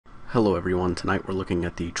Hello everyone, tonight we're looking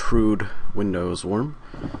at the Trood Windows worm.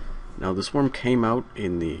 Now this worm came out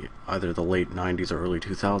in either the late 90s or early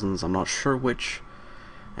 2000s, I'm not sure which,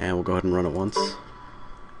 and we'll go ahead and run it once.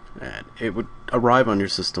 And it would arrive on your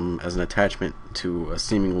system as an attachment to a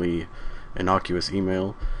seemingly innocuous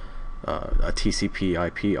email, a TCP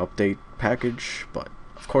IP update package, but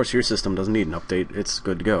of course your system doesn't need an update, it's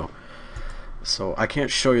good to go. So I can't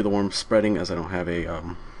show you the worm spreading as I don't have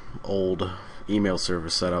a old email server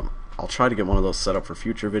set up. I'll try to get one of those set up for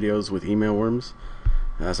future videos with email worms,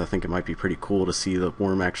 as I think it might be pretty cool to see the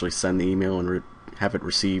worm actually send the email and have it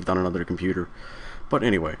received on another computer. But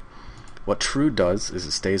anyway, what trood does is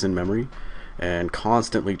it stays in memory and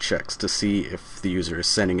constantly checks to see if the user is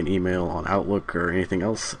sending an email on Outlook or anything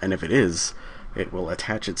else, and if it is, it will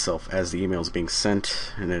attach itself as the email is being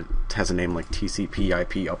sent, and it has a name like TCP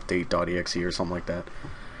IP update.exe or something like that.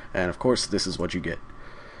 And of course this is what you get.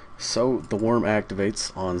 So the worm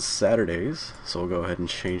activates on Saturdays, so we'll go ahead and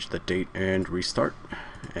change the date and restart,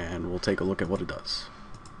 and we'll take a look at what it does.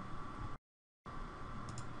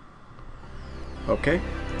 Okay,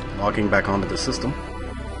 logging back onto the system.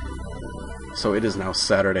 So it is now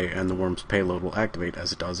Saturday and the worm's payload will activate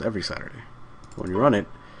as it does every Saturday. When you run it,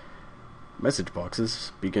 message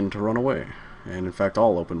boxes begin to run away, and in fact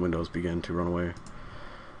all open windows begin to run away.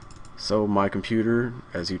 So my computer,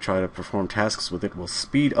 as you try to perform tasks with it, will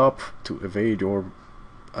speed up to evade your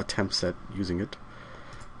attempts at using it.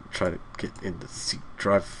 Try to get in the C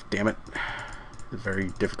drive, damn it. It's very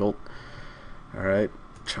difficult. Alright,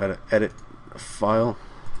 try to edit a file.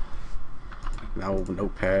 Now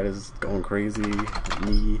Notepad is going crazy.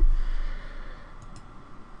 Me.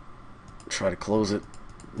 Try to close it.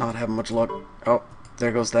 Not having much luck. Oh,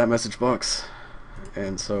 there goes that message box.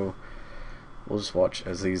 And so we'll just watch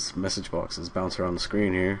as these message boxes bounce around the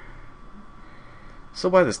screen here. So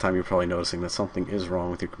by this time you're probably noticing that something is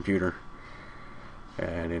wrong with your computer.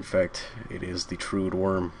 And in fact, it is the trood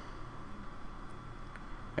worm.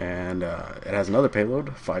 And it has another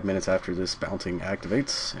payload 5 minutes after this bouncing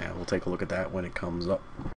activates, and we'll take a look at that when it comes up.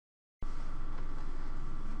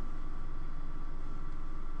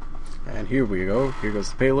 And here we go. Here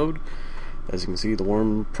goes the payload. As you can see, the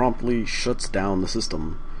worm promptly shuts down the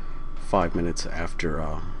system 5 minutes after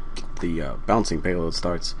the bouncing payload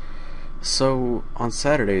starts. So on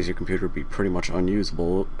Saturdays your computer would be pretty much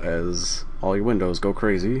unusable as all your windows go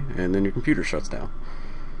crazy and then your computer shuts down.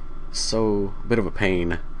 So a bit of a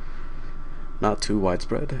pain, not too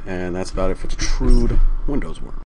widespread, and that's about it for the trood Windows worm.